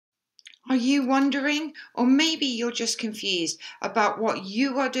Are you wondering, or maybe you're just confused about what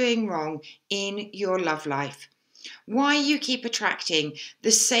you are doing wrong in your love life? Why you keep attracting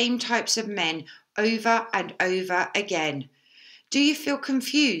the same types of men over and over again? Do you feel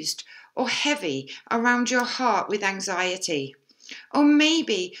confused or heavy around your heart with anxiety? Or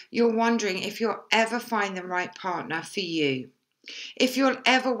maybe you're wondering if you'll ever find the right partner for you. If you'll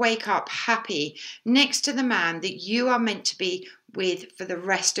ever wake up happy next to the man that you are meant to be with for the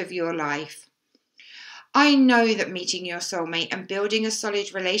rest of your life. I know that meeting your soulmate and building a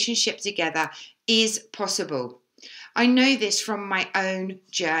solid relationship together is possible. I know this from my own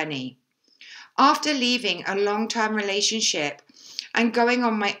journey. After leaving a long-term relationship and going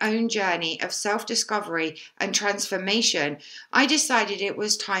on my own journey of self-discovery and transformation, I decided it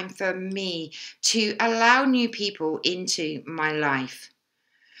was time for me to allow new people into my life.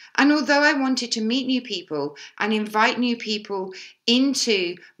 And although I wanted to meet new people and invite new people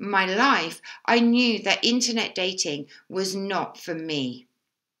into my life, I knew that internet dating was not for me.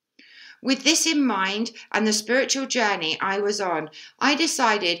 With this in mind and the spiritual journey I was on, I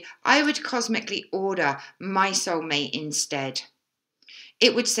decided I would cosmically order my soulmate instead.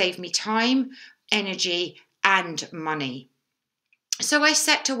 It would save me time, energy, and money. So I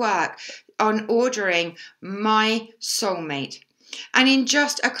set to work on ordering my soulmate. And in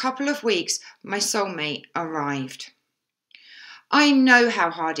just a couple of weeks, my soulmate arrived. I know how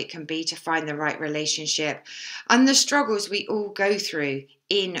hard it can be to find the right relationship and the struggles we all go through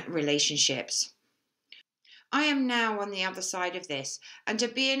in relationships. I am now on the other side of this, and to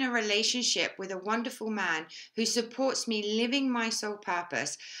be in a relationship with a wonderful man who supports me living my soul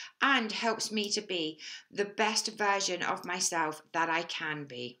purpose and helps me to be the best version of myself that I can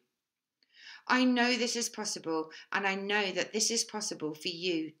be. I know this is possible, and I know that this is possible for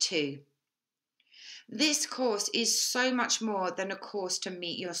you too. This course is so much more than a course to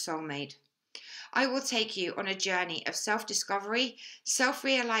meet your soulmate. I will take you on a journey of self-discovery,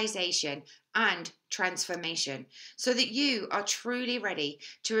 self-realization, and transformation so that you are truly ready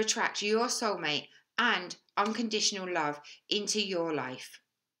to attract your soulmate and unconditional love into your life.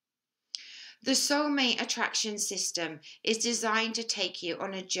 The soulmate attraction system is designed to take you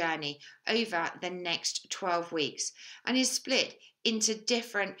on a journey over the next 12 weeks and is split into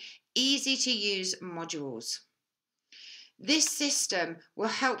different easy to use modules. This system will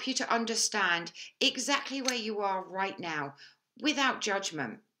help you to understand exactly where you are right now without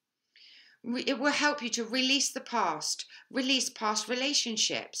judgment. It will help you to release the past, release past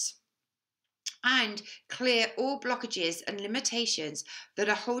relationships, and clear all blockages and limitations that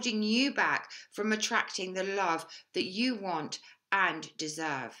are holding you back from attracting the love that you want and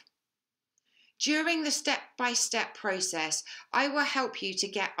deserve. During the step-by-step process, I will help you to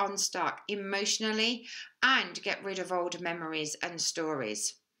get unstuck emotionally and get rid of old memories and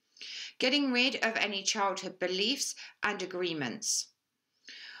stories, getting rid of any childhood beliefs and agreements.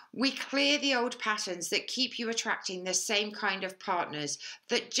 We clear the old patterns that keep you attracting the same kind of partners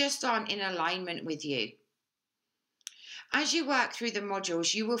that just aren't in alignment with you. As you work through the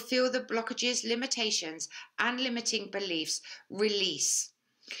modules, you will feel the blockages, limitations, and limiting beliefs release,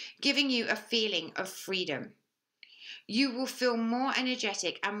 giving you a feeling of freedom. You will feel more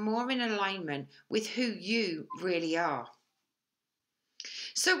energetic and more in alignment with who you really are.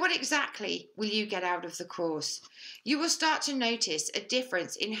 So what exactly will you get out of the course? You will start to notice a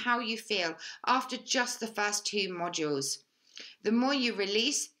difference in how you feel after just the first 2 modules. The more you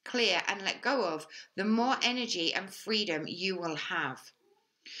release, clear, and let go of, the more energy and freedom you will have.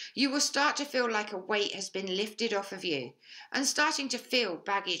 You will start to feel like a weight has been lifted off of you and starting to feel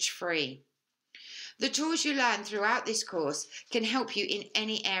baggage free. The tools you learn throughout this course can help you in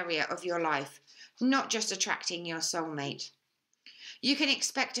any area of your life, not just attracting your soulmate. You can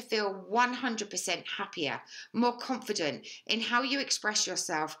expect to feel 100% happier, more confident in how you express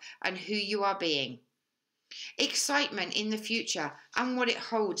yourself and who you are being. Excitement in the future and what it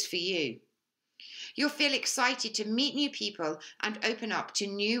holds for you. You'll feel excited to meet new people and open up to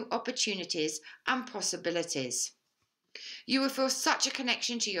new opportunities and possibilities. You will feel such a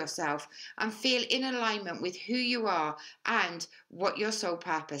connection to yourself and feel in alignment with who you are and what your soul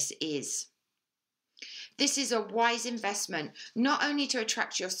purpose is. This is a wise investment, not only to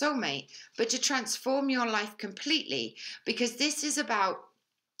attract your soulmate, but to transform your life completely, because this is about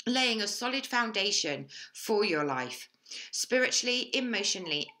laying a solid foundation for your life, spiritually,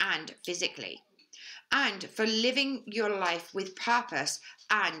 emotionally, and physically, and for living your life with purpose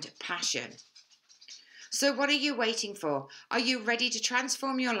and passion. So what are you waiting for? Are you ready to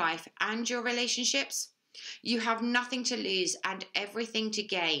transform your life and your relationships? You have nothing to lose and everything to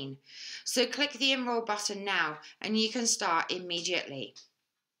gain. So click the enroll button now and you can start immediately.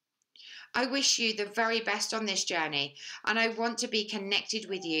 I wish you the very best on this journey, and I want to be connected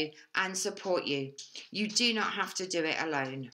with you and support you. You do not have to do it alone.